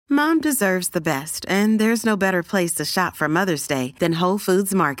Mom deserves the best, and there's no better place to shop for Mother's Day than Whole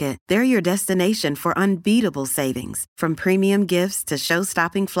Foods Market. They're your destination for unbeatable savings, from premium gifts to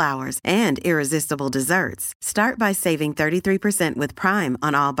show-stopping flowers and irresistible desserts. Start by saving 33% with Prime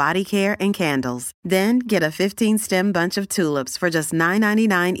on all body care and candles. Then get a 15-stem bunch of tulips for just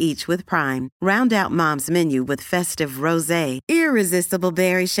 $9.99 each with Prime. Round out Mom's menu with festive rosé, irresistible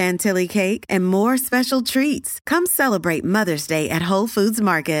berry chantilly cake, and more special treats. Come celebrate Mother's Day at Whole Foods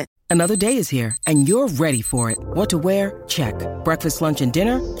Market. Another day is here, and you're ready for it. What to wear? Check. Breakfast, lunch, and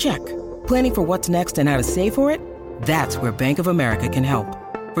dinner? Check. Planning for what's next and how to save for it? That's where Bank of America can help.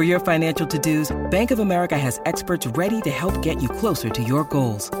 For your financial to-dos, Bank of America has experts ready to help get you closer to your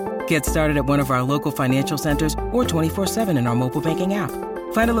goals. Get started at one of our local financial centers or 24/7 in our mobile banking app.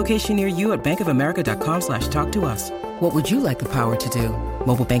 Find a location near you at bankofamerica.com/talktous. What would you like the power to do?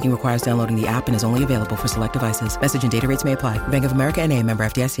 Mobile banking requires downloading the app and is only available for select devices. Message and data rates may apply. Bank of America N.A., member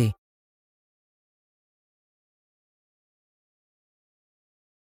FDIC.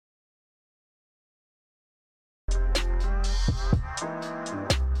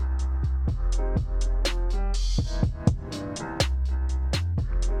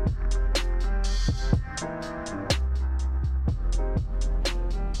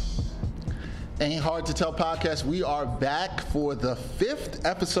 Ain't Hard to Tell podcast. We are back for the 5th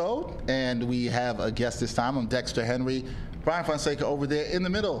episode, and we have a guest this time. I'm Dexter Henry. Brian Fonseca over there in the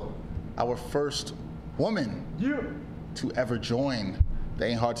middle. Our first woman to ever join the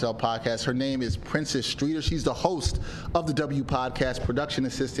Ain't Hard to Tell podcast. Her name is Princess Streeter. She's the host of the W Podcast, production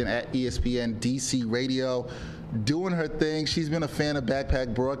assistant at ESPN DC Radio, doing her thing. She's been a fan of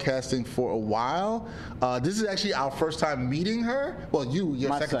Backpack Broadcasting for a while. This is actually our first time meeting her. Well,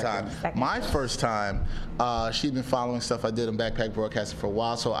 your second time. My first time. She's been following stuff I did in Backpack Broadcasting for a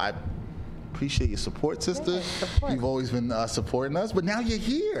while, so I appreciate your support, sister. Yes, of course. You've always been supporting us, but now you're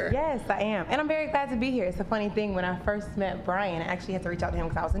here. Yes, I am. And I'm very glad to be here. It's a funny thing. When I first met Brian, I actually had to reach out to him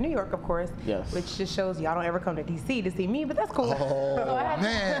because I was in New York, of course. Yes. Which just shows y'all don't ever come to D.C. to see me, but that's cool. Oh,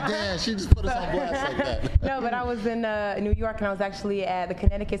 man, damn, she just put us on blast like that. No, but I was in New York, and I was actually at the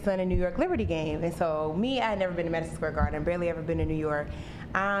Connecticut Sun and New York Liberty game. And so I had never been to Madison Square Garden, barely ever been to New York.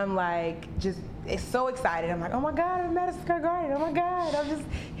 I'm like, it's so excited. I'm like, oh my God, I'm at Madison Square Garden. Oh my God. I'm just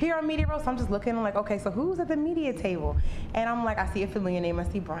here on Media Row. So I'm just looking, I'm like, okay, so who's at the media table? And I'm like, I see a familiar name. I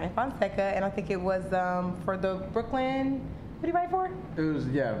see Brian Fonseca, and I think it was for the Brooklyn, what did he write for? It was,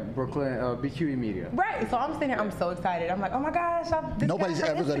 Brooklyn, BQE Media. Right, so I'm sitting here, I'm so excited. I'm like, oh my gosh. Nobody's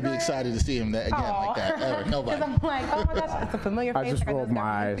ever going to be excited to see him again like that, ever. Nobody. Because I'm like, oh my gosh, it's a familiar face. I just rolled my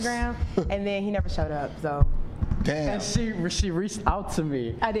eyes. Instagram, and then he never showed up, so. Damn. And she reached out to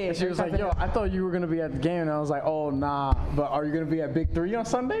me. I did. And she was like, yo, I thought you were going to be at the game. And I was like, oh, nah. But are you going to be at Big 3 on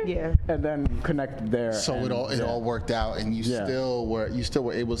Sunday? Yeah. And then connected there. So it all worked out, and you still were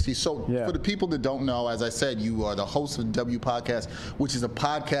able to see. So for the people that don't know, as I said, you are the host of the W Podcast, which is a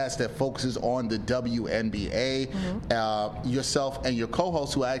podcast that focuses on the WNBA. Mm-hmm. Yourself and your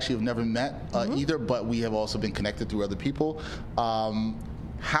co-host, who I actually have never met either, but we have also been connected through other people.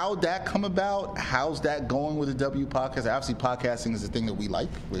 How'd that come about? How's that going with the W Podcast? Obviously, podcasting is the thing that we like.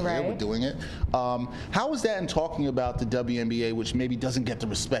 We're here, we're doing it. How is that in talking about the WNBA, which maybe doesn't get the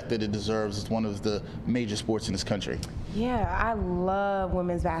respect that it deserves? It's one of the major sports in this country. Yeah, I love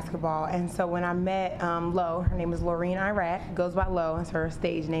women's basketball. And so when I met Lo, her name is Laureen Iraq, goes by Lo. It's her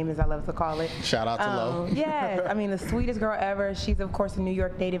stage name, as I love to call it. Shout out to Lo. Yes, I mean, the sweetest girl ever. She's, of course, a New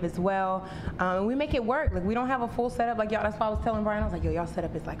York native as well. And we make it work. Like, we don't have a full setup like y'all. That's why I was telling Brian, I was like, yo, y'all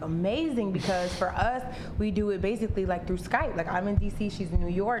setup is like amazing, because for us, we do it basically like through Skype. Like, I'm in DC, she's in New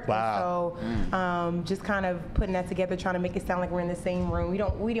York. Wow. And so just kind of putting that together, trying to make it sound like we're in the same room.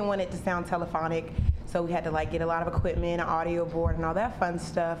 We didn't want it to sound telephonic, so we had to like get a lot of equipment, an audio board, and all that fun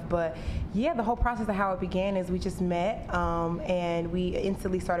stuff. But yeah, the whole process of how it began is we just met, and we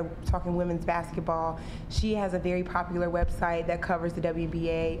instantly started talking women's basketball. She has a very popular website that covers the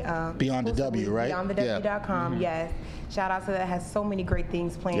WNBA. Beyond the W, right? BeyondTheW.com, yes. Shout out to that. Has so many great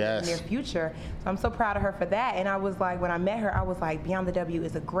things planned in their future. So I'm so proud of her for that. And I was like, when I met her, I was like, Beyond the W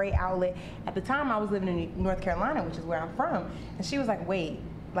is a great outlet. At the time, I was living in North Carolina, which is where I'm from. And she was like, wait,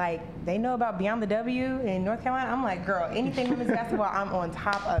 like, they know about Beyond the W in North Carolina? I'm like, girl, anything women's basketball, I'm on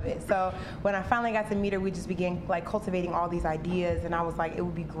top of it. So when I finally got to meet her, we just began like cultivating all these ideas, and I was like, it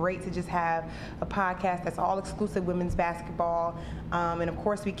would be great to just have a podcast that's all exclusive women's basketball. And of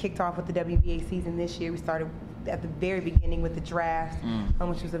course, we kicked off with the WNBA season this year. We started at the very beginning with the draft,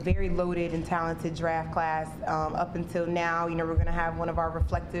 which was a very loaded and talented draft class. Up until now, we're going to have one of our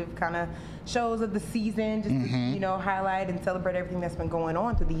reflective kind of shows of the season, just to, highlight and celebrate everything that's been going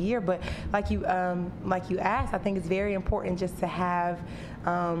on through the year. But like you asked, I think it's very important just to have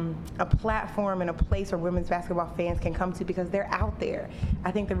a platform and a place where women's basketball fans can come to because they're out there.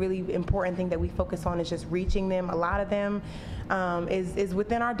 I think the really important thing that we focus on is just reaching them. A lot of them is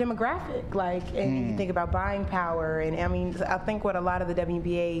within our demographic. Like, and you think about buying power, and I mean, I think what a lot of the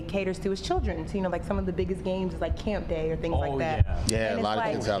WNBA caters to is children. So, you know, like some of the biggest games is like camp day or things like that. Yeah, a lot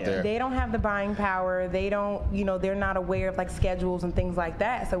of kids out there. They don't have the buying power. They don't, you know, they're not aware of like schedules and things like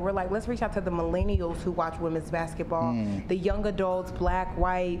that. So we're like, let's reach out to the millennials who watch women's basketball, the young adults, black,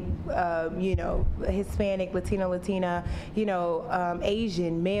 white, you know, Hispanic, Latina, you know,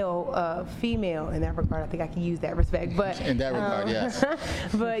 Asian, male, female. In that regard, I think I can use that respect. But in that regard, yes.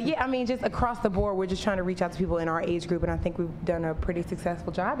 But yeah, I mean, just across the board, we're just trying to reach out to people in our age group, and I think we've done a pretty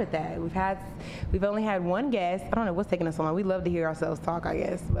successful job at that. We've only had one guest. I don't know what's taking us so long. We love to hear ourselves talk, I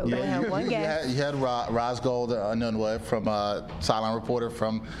guess. But we only had one guest. You had Rosgold Anunwa from sideline reporter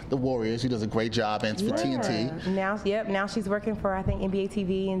from the Warriors, who does a great job and for TNT. Now she's working for, I think, NBA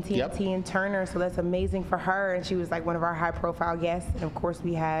TV and TNT and Turner, so that's amazing for her. And she was like one of our high-profile guests. And of course,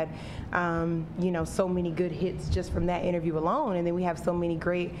 we had, you know, so many good hits just from that interview alone. And then we have so many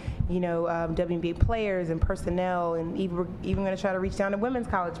great, you know, WNBA players and personnel, and even going to try to reach down to women's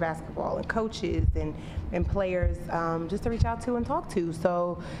college basketball and coaches and players just to reach out to and talk to.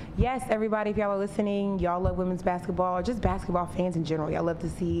 So yes, everybody, if y'all are listening, y'all love women's basketball or just basketball fans in general, y'all love to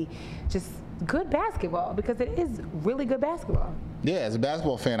see just good basketball because it is really good basketball. Yeah, as a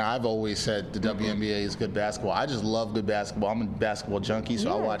basketball fan, I've always said the WNBA is good basketball. I just love good basketball. I'm a basketball junkie,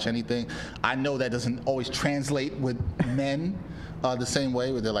 so I'll watch anything. I know that doesn't always translate with men the same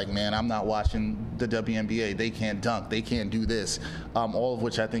way, where they're like, man, I'm not watching the WNBA. They can't dunk. They can't do this. All of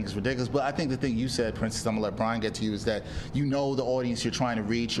which I think is ridiculous. But I think the thing you said, Princess, I'm going to let Brian get to you, is that you know the audience you're trying to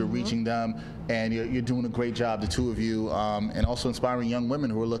reach. You're reaching them, and you're doing a great job, the two of you, and also inspiring young women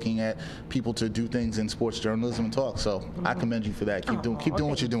who are looking at people to do things in sports journalism and talk. So I commend you for that. Keep doing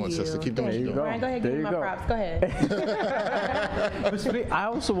what you're doing, sister. Keep doing what you're doing. Brian, go ahead, give me my props. Go ahead. I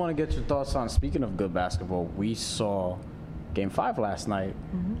also want to get your thoughts on, speaking of good basketball, we saw Game 5 last night.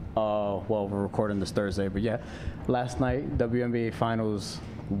 Well, we're recording this Thursday, but yeah, last night, WNBA Finals.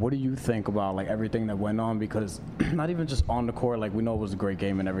 What do you think about like everything that went on? Because not even just on the court, like we know it was a great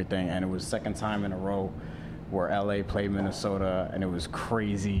game and everything, and it was second time in a row where LA played Minnesota, and it was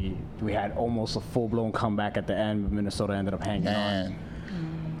crazy. We had almost a full-blown comeback at the end, but Minnesota ended up hanging on.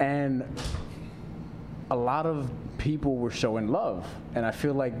 And a lot of people were showing love, and I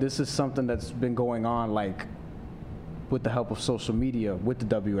feel like this is something that's been going on, like, with the help of social media with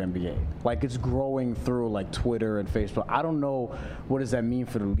the WNBA. Like, it's growing through like Twitter and Facebook. I don't know what does that mean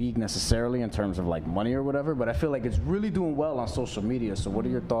for the league necessarily in terms of like money or whatever, but I feel like it's really doing well on social media. So what are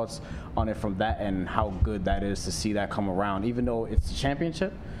your thoughts on it from that, and how good that is to see that come around, even though it's a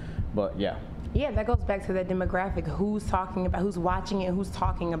championship? But yeah. Yeah, that goes back to that demographic. Who's talking about, who's watching it, who's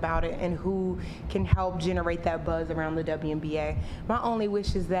talking about it, and who can help generate that buzz around the WNBA. My only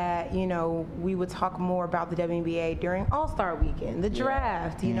wish is that, you know, we would talk more about the WNBA during All-Star Weekend, the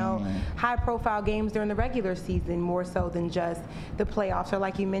draft, you know, high-profile games during the regular season, more so than just the playoffs, or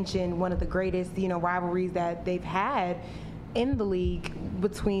like you mentioned, one of the greatest, you know, rivalries that they've had in the league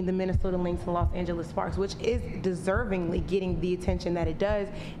between the Minnesota Lynx and Los Angeles Sparks, which is deservingly getting the attention that it does.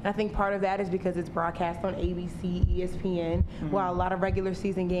 And I think part of that is because it's broadcast on ABC, ESPN, while a lot of regular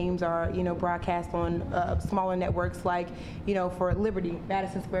season games are, you know, broadcast on smaller networks like, you know, for Liberty,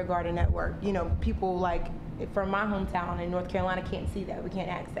 Madison Square Garden Network. You know, people like from my hometown in North Carolina can't see that. We can't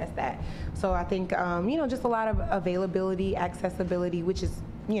access that. So I think, you know, just a lot of availability, accessibility, which is,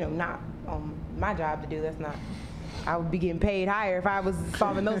 you know, not my job to do. That's not. I would be getting paid higher if I was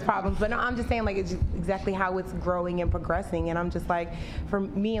solving those problems. But no, I'm just saying, like, it's just exactly how it's growing and progressing. And I'm just like, for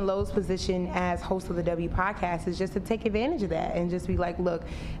me and Lowe's position as host of the W podcast is just to take advantage of that and just be like, look,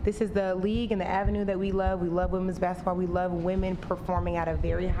 this is the league and the avenue that we love. We love women's basketball. We love women performing at a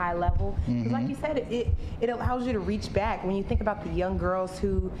very high level. Because like you said, it allows you to reach back. When you think about the young girls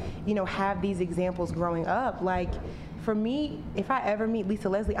who, you know, have these examples growing up, like, for me, if I ever meet Lisa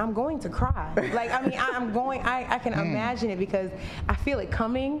Leslie, I'm going to cry. Like, I mean, I can imagine it because I feel it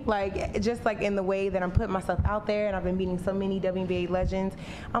coming, like, just like in the way that I'm putting myself out there, and I've been meeting so many WNBA legends.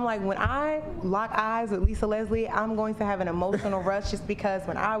 I'm like, when I lock eyes with Lisa Leslie, I'm going to have an emotional rush just because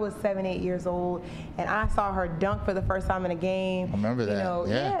when I was 7, 8 years old and I saw her dunk for the first time in a game. I remember that. You know,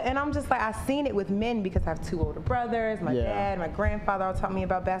 and I'm just like, I've seen it with men because I have 2 older brothers, my dad, my grandfather all taught me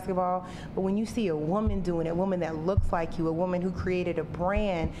about basketball. But when you see a woman doing it, a woman that looks looks like you, a woman who created a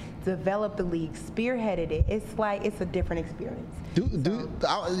brand, developed the league, spearheaded it. It's like, it's a different experience.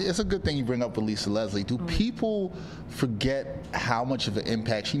 It's a good thing you bring up with Lisa Leslie. Do people forget how much of an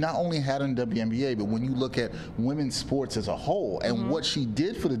impact she not only had on the WNBA, but when you look at women's sports as a whole and what she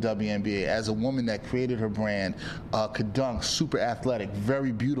did for the WNBA as a woman that created her brand, could dunk, super athletic,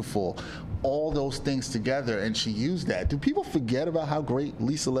 very beautiful, all those things together, and she used that. Do people forget about how great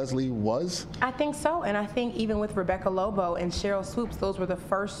Lisa Leslie was? I think so, and I think even with Rebecca Lobo and Cheryl Swoops, those were the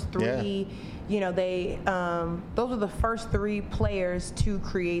first three, those were the first three players to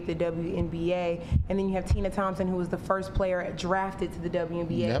create the WNBA, and then you have Tina Thompson, who was the first player drafted to the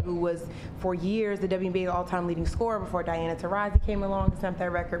WNBA, who was for years the WNBA's all-time leading scorer before Diana Taurasi came along to stamp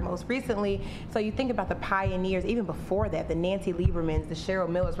that record most recently. So you think about the pioneers, even before that, the Nancy Liebermans, the Cheryl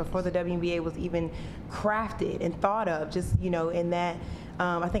Millers, before the WNBA was even crafted and thought of, just, in that,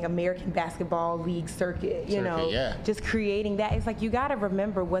 I think, American Basketball League circuit, just creating that. It's like, you got to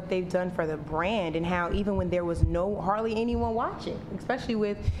remember what they've done for the brand and how even when there was hardly anyone watching, especially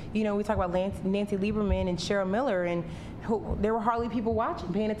with, we talk about Nancy Lieberman and Cheryl Miller, and there were hardly people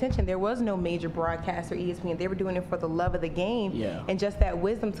watching, paying attention. There was no major broadcaster, ESPN. They were doing it for the love of the game, and just that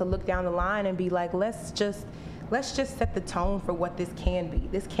wisdom to look down the line and be like, let's just set the tone for what this can be.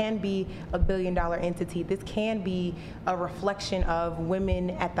 This can be a billion-dollar entity. This can be a reflection of women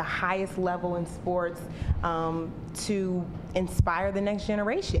at the highest level in sports to inspire the next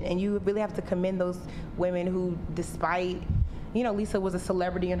generation. And you really have to commend those women who, despite, Lisa was a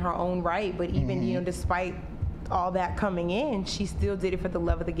celebrity in her own right, but even, despite all that coming in, she still did it for the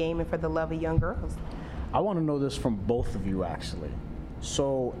love of the game and for the love of young girls. I want to know this from both of you, actually.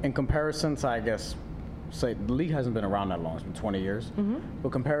 So in comparison to, I guess, say the league hasn't been around that long, it's been 20 years, but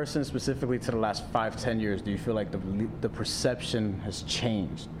comparison specifically to the last 5-10 years, do you feel like the perception has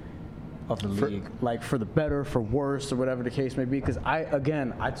changed of the league, like for the better, for worse, or whatever the case may be? Because I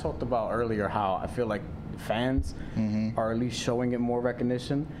talked about earlier how I feel like fans are at least showing it more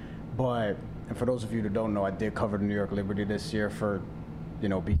recognition, and for those of you that don't know, I did cover the New York Liberty this year for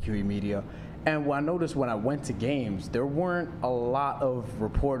BQE Media. And what I noticed when I went to games, there weren't a lot of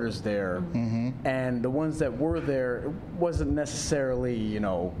reporters there. And the ones that were there, it wasn't necessarily,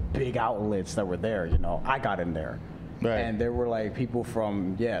 big outlets that were there. I got in there. Right. And there were like people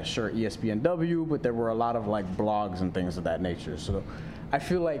from, ESPNW, but there were a lot of like blogs and things of that nature. So I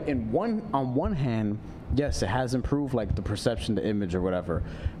feel like on one hand, yes, it has improved, like the perception, the image or whatever.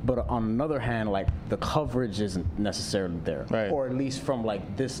 But on another hand, like the coverage isn't necessarily there. Right. Or at least from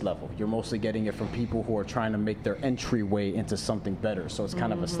like this level. You're mostly getting it from people who are trying to make their entryway into something better. So it's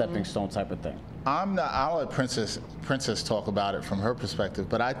kind of a stepping stone type of thing. I'll let Princess talk about it from her perspective,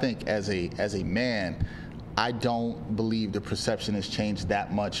 but I think as a man, I don't believe the perception has changed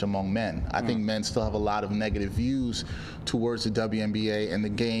that much among men. I think men still have a lot of negative views towards the WNBA and the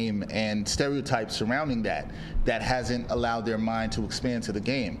game and stereotypes surrounding that hasn't allowed their mind to expand to the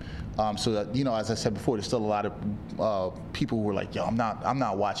game. So that, as I said before, there's still a lot of people who are like, I'm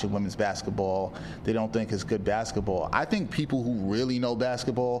not watching women's basketball. They don't think it's good basketball. I think people who really know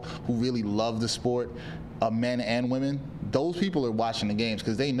basketball, who really love the sport, men and women, those people are watching the games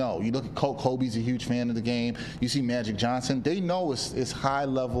because they know. You look at Kobe's a huge fan of the game. You see Magic Johnson. They know it's high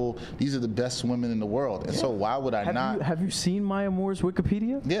level. These are the best women in the world. And so why would I not? Have you seen Maya Moore's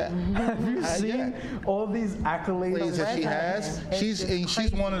Wikipedia? Yeah. Have you seen all these accolades that she has?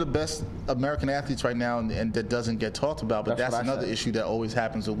 She's one of the best American athletes right now, and that doesn't get talked about. But that's another issue that always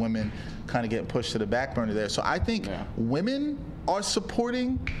happens with women kind of getting pushed to the back burner there. So I think women are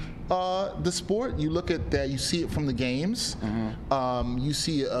supporting the sport. You look at that, you see it from the games. You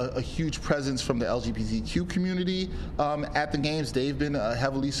see a huge presence from the LGBTQ community at the games. They've been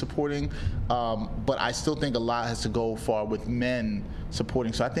heavily supporting, but I still think a lot has to go far with men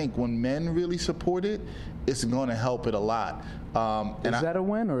supporting. So I think when men really support it, it's going to help it a lot. Is that a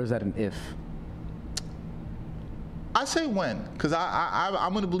when or is that an if? I say when, because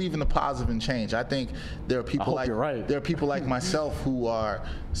I'm going to believe in the positive and change. I think there are people there are people like myself who are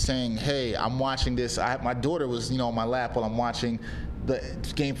saying, "Hey, I'm watching this." My daughter was, on my lap while I'm watching the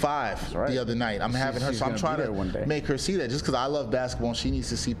Game 5 the other night. I'm having her, so I'm trying to make her see that. Just because I love basketball, and she needs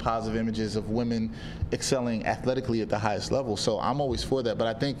to see positive images of women excelling athletically at the highest level. So I'm always for that. But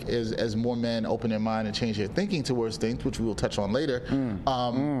I think as more men open their mind and change their thinking towards things, which we will touch on later,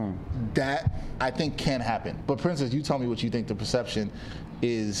 that I think can happen. But Princess, you tell me what you think the perception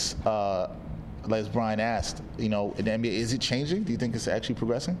is as Brian asked, in the NBA, is it changing? Do you think it's actually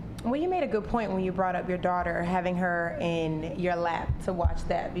progressing? Well, you made a good point when you brought up your daughter, having her in your lap to watch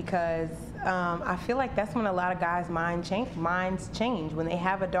that, because I feel like that's when a lot of guys' minds change when they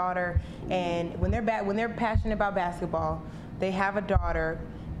have a daughter, and when they're passionate about basketball, they have a daughter.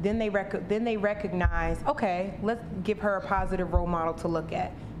 Then they recognize, okay, let's give her a positive role model to look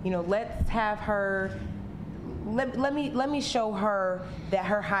at. Let's have her. Let me show her that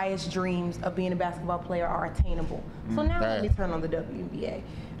her highest dreams of being a basketball player are attainable. So now let me turn on the WNBA.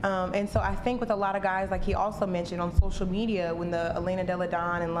 And so I think with a lot of guys, like he also mentioned on social media, when the Elena Delle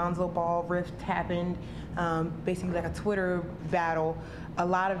Donne and Lonzo Ball rift happened, basically like a Twitter battle, a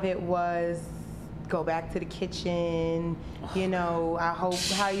lot of it was go back to the kitchen, I hope,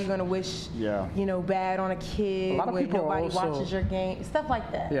 how you going to wish, bad on a kid when nobody watches your game, stuff like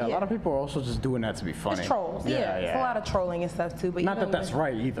that. Yeah, a lot of people are also just doing that to be funny. It's trolls, it's a lot of trolling and stuff too. But not that that's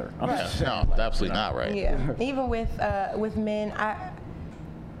right either. Right. No, absolutely not right. Yeah, even with men, I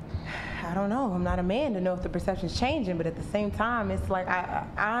don't know. I'm not a man to know if the perception's changing, but at the same time, it's like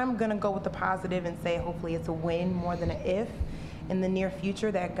I'm going to go with the positive and say hopefully it's a win more than an if. In the near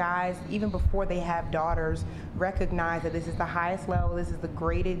future, that guys, even before they have daughters, recognize that this is the highest level, these are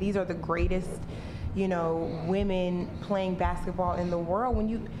the greatest, women playing basketball in the world. When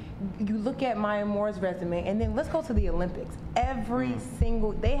you look at Maya Moore's resume, and then let's go to the Olympics.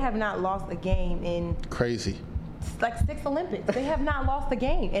 They have not lost a game in crazy. Like 6 Olympics. They have not lost a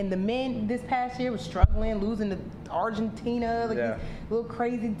game. And the men this past year were struggling, losing to Argentina, these little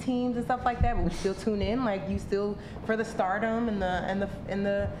crazy teams and stuff like that. But we still tune in, you still for the stardom and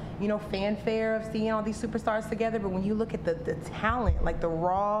the fanfare of seeing all these superstars together. But when you look at the talent, like the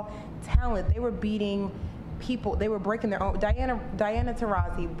raw talent, they were beating people. They were breaking their own. Diana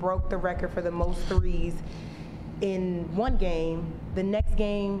Taurasi broke the record for the most threes in one game. The next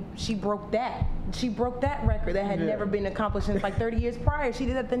game, she broke that. She broke that record that had never been accomplished since 30 years prior. She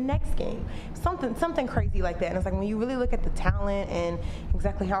did that the next game. Something crazy like that. And it's like when you really look at the talent and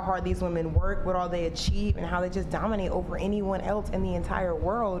exactly how hard these women work, what all they achieve, and how they just dominate over anyone else in the entire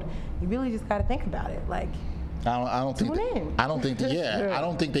world, you really just got to think about it. I don't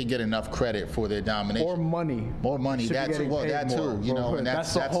think they get enough credit for their domination. Or money. That too. And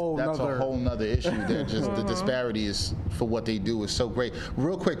that's a whole nother issue. There, just the disparity is for what they do is so great.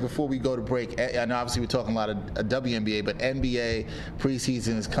 Real quick before we go to break, and obviously we're talking a lot of WNBA, but NBA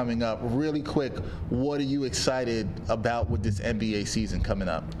preseason is coming up. Really quick, what are you excited about with this NBA season coming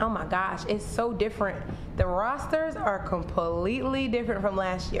up? Oh my gosh, it's so different. The rosters are completely different from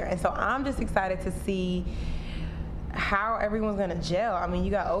last year, and so I'm just excited to see how everyone's going to gel. I mean,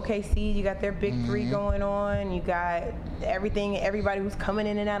 you got OKC, you got their big three going on, you got everybody who's coming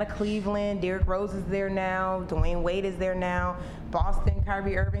in and out of Cleveland. Derrick Rose is there now, Dwayne Wade is there now, Boston,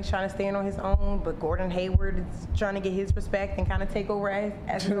 Kyrie Irving's trying to stand on his own, but Gordon Hayward is trying to get his respect and kind of take over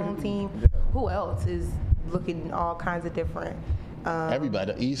as his own team. Who else is looking all kinds of different?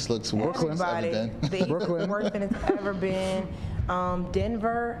 Everybody. The East looks worse than it's ever been. The East looks worse than it's ever been.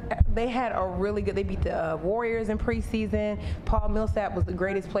 Denver, they had a really good. They beat the Warriors in preseason. Paul Millsap was the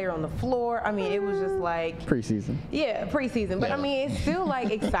greatest player on the floor. I mean, it was just like preseason. Yeah, preseason. But I mean, it's still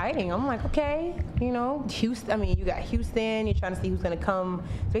exciting. I'm like, okay, Houston. I mean, you got Houston. You're trying to see who's going to come.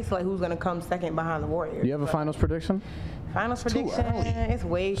 Basically, who's going to come second behind the Warriors. Do you have a finals prediction? Finals prediction. It's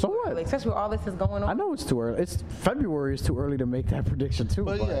way too early, especially with all this is going on. I know it's too early. February is too early to make that prediction too.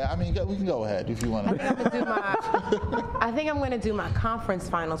 But yeah, I mean, we can go ahead if you want to. I think I'm going to do my conference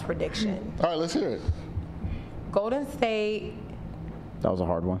finals prediction. All right, let's hear it. Golden State. That was a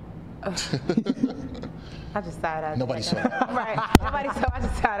hard one. I just side-eyed. Nobody saw that. Right. Nobody saw. I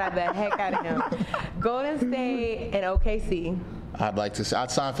just side-eyed the heck out of him. Golden State and OKC.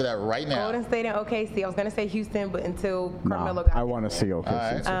 I'd sign for that right now. Golden State and OKC. I was going to say Houston, but until Carmelo got I want to see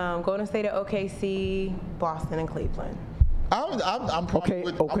OKC. Right. Golden State and OKC, Boston and Cleveland. I'm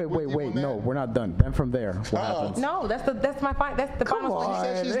probably wait. No, we're not done. Then from there, what happens? No, that's the final. She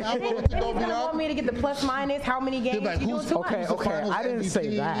said she's not willing to go beyond. Want me to get the plus minus? How many games? Like, you doing too much? Okay. I didn't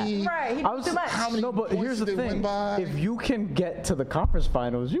say that. Right. He doing too much. No, but here's the thing. If you can get to the conference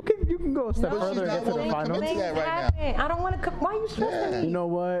finals, you can go a step further and get to the finals. I don't want to. Why are you stressing me? You know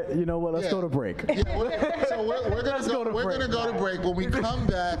what? Let's go to break. So we're gonna go to break. When we come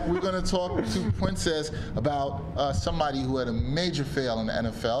back, we're gonna talk to Princess about somebody who had a major fail in the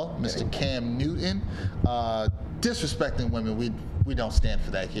NFL, Mr. Cam Newton, disrespecting women. We don't stand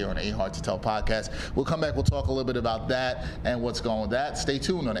for that here on the Ain't Hard to Tell podcast. We'll come back. We'll talk a little bit about that and what's going with that. Stay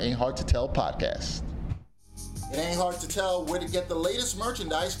tuned on the Ain't Hard to Tell podcast. It ain't hard to tell where to get the latest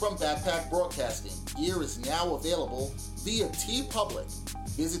merchandise from Backpack Broadcasting. Gear is now available via TeePublic.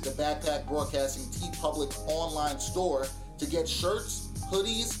 Visit the Backpack Broadcasting TeePublic online store to get shirts,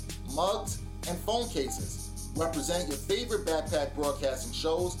 hoodies, mugs, and phone cases. Represent your favorite Backpack Broadcasting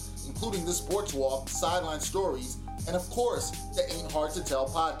shows, including The Sports Walk, Sideline Stories, and of course, the Ain't Hard to Tell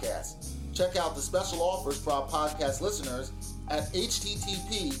podcast. Check out the special offers for our podcast listeners at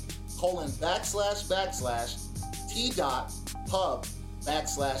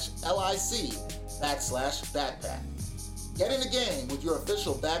http://t.pub/lic/backpack. Get in the game with your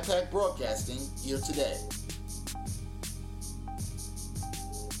official Backpack Broadcasting gear today.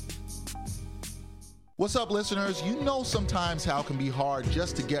 What's up, listeners? You know sometimes how it can be hard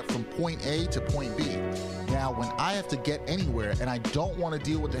just to get from point A to point B. Now, when I have to get anywhere and I don't want to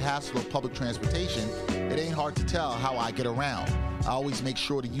deal with the hassle of public transportation, it ain't hard to tell how I get around. I always make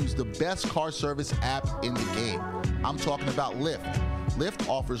sure to use the best car service app in the game. I'm talking about Lyft. Lyft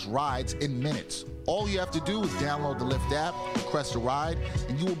offers rides in minutes. All you have to do is download the Lyft app, request a ride,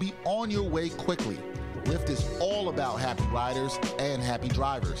 and you will be on your way quickly. Lyft is all about happy riders and happy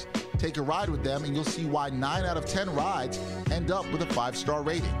drivers. Take a ride with them and you'll see why 9 out of 10 rides end up with a 5-star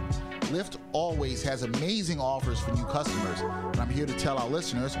rating. Lyft always has amazing offers for new customers, and I'm here to tell our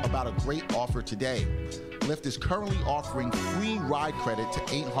listeners about a great offer today. Lyft is currently offering free ride credit to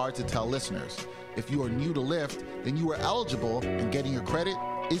Ain't Hard to Tell listeners. If you are new to Lyft, then you are eligible, and getting your credit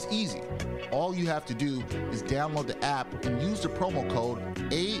is easy. All you have to do is download the app and use the promo code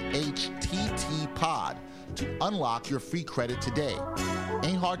AHTTPOD to unlock your free credit today.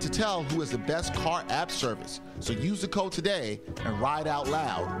 Ain't hard to tell who has the best car app service, so use the code today and ride out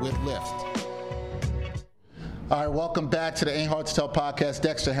loud with Lyft. All right, welcome back to the Ain't Hard to Tell podcast.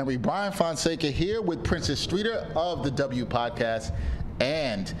 Dexter Henry, Brian Fonseca here with Princess Streeter of the W Podcast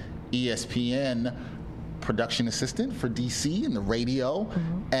and ESPN production assistant for DC and the radio.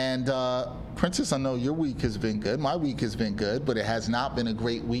 And Princess, I know your week has been good. My week has been good, but it has not been a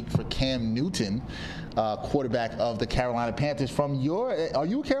great week for Cam Newton, quarterback of the Carolina Panthers. Are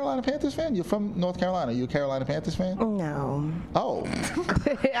you a Carolina Panthers fan? You're from North Carolina. Are you a Carolina Panthers fan? No. Oh.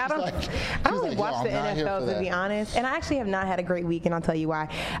 I don't watch the NFL, to be honest. And I actually have not had a great week, and I'll tell you why.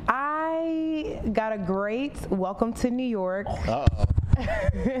 I got a great welcome to New York. Uh-oh.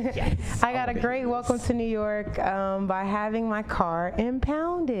 Yes. I got a great welcome to New York by having my car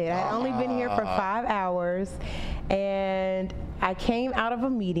impounded. I'd only been here for 5 hours, and I came out of a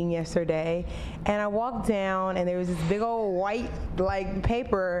meeting yesterday, and I walked down, and there was this big old white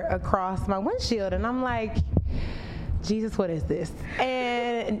paper across my windshield, and I'm like, Jesus, what is this?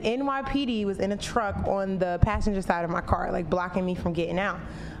 And NYPD was in a truck on the passenger side of my car, blocking me from getting out.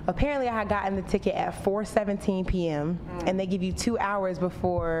 Apparently, I had gotten the ticket at 4:17 p.m., and they give you 2 hours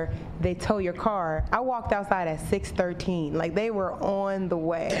before they tow your car. I walked outside at 6:13. They were on the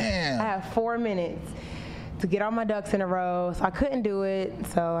way. Damn. I had 4 minutes to get all my ducks in a row, so I couldn't do it,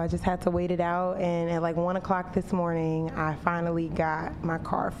 so I just had to wait it out, and at 1 o'clock this morning, I finally got my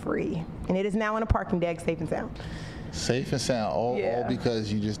car free. And it is now in a parking deck, safe and sound. Safe and sound, all because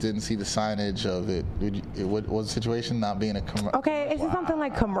you just didn't see the signage of it. What was the situation? Not being a commercial? Okay, it's just something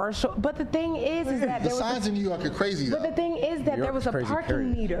like commercial. But the thing is that the signs in New York are crazy, though. But the thing is that there was a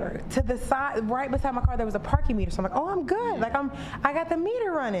parking meter to the side, right beside my car. There was a parking meter, so I'm like, oh, I'm good. I got the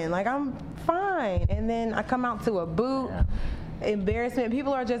meter running. I'm fine. And then I come out to a boot. Yeah. Embarrassment.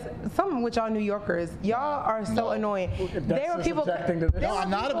 People are just, some of which y'all New Yorkers, y'all are so annoying. There were people. No,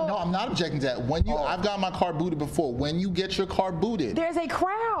 I'm not objecting to that. I've got my car booted before. When you get your car booted, there's a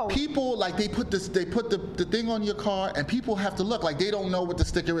crowd. People they put the thing on your car, and people have to look they don't know what the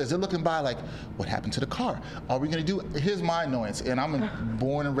sticker is. They're looking by what happened to the car? Are we gonna do? Here's my annoyance, and I'm a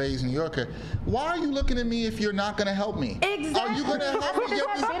born and raised New Yorker. Why are you looking at me if you're not gonna help me? Exactly. Are you gonna help me?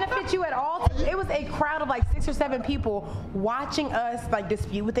 Does that benefit you at all? It was a crowd of 6 or 7 people watching us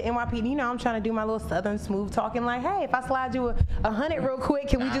dispute with the NYPD. I'm trying to do my little southern smooth talking hey, if I slide you 100 real quick,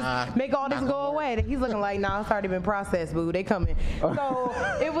 can we just make all this go away? And he's looking nah, it's already been processed, boo. They coming. So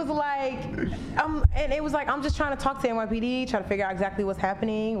it was I'm just trying to talk to NYPD, try to figure out exactly what's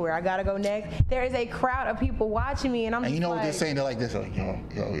happening, where I gotta go next. There is a crowd of people watching me, and I'm and you know what they're saying? They're like this,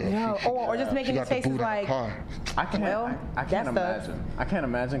 yo. Or just making the faces I can't imagine. I can't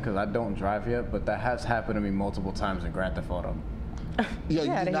imagine because I don't drive yet, but that has happened to me multiple times in Grand Theft Auto. Yo,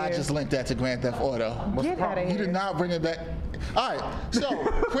 you did not just link that to Grand Theft Auto. Get out of here. You did not bring it back. All right, so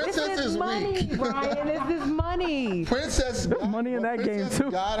Princess is weak. Brian, this is money. Princess money in that game too.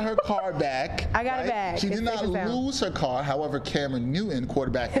 Got her car back. I got it back. She did not lose her car. However, Cameron Newton,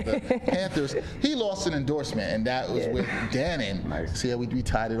 quarterback of the Panthers, he lost an endorsement, and that was with Dannon. Nice. See how we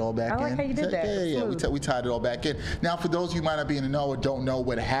tied it all back in? I like how you did that. Yeah. We tied it all back in. Now, for those of you who might not be in the know or don't know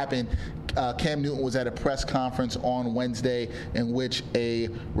what happened, Cam Newton was at a press conference on Wednesday in which a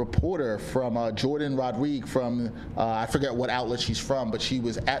reporter from Jordan Rodriguez from, I forget what outlet she's from, but she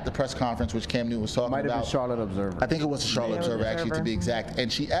was at the press conference which Cam Newton was talking about. Might have been Charlotte Observer. I think it was the Charlotte Observer, actually, to be exact.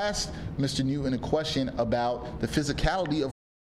 And she asked Mr. Newton a question about the physicality of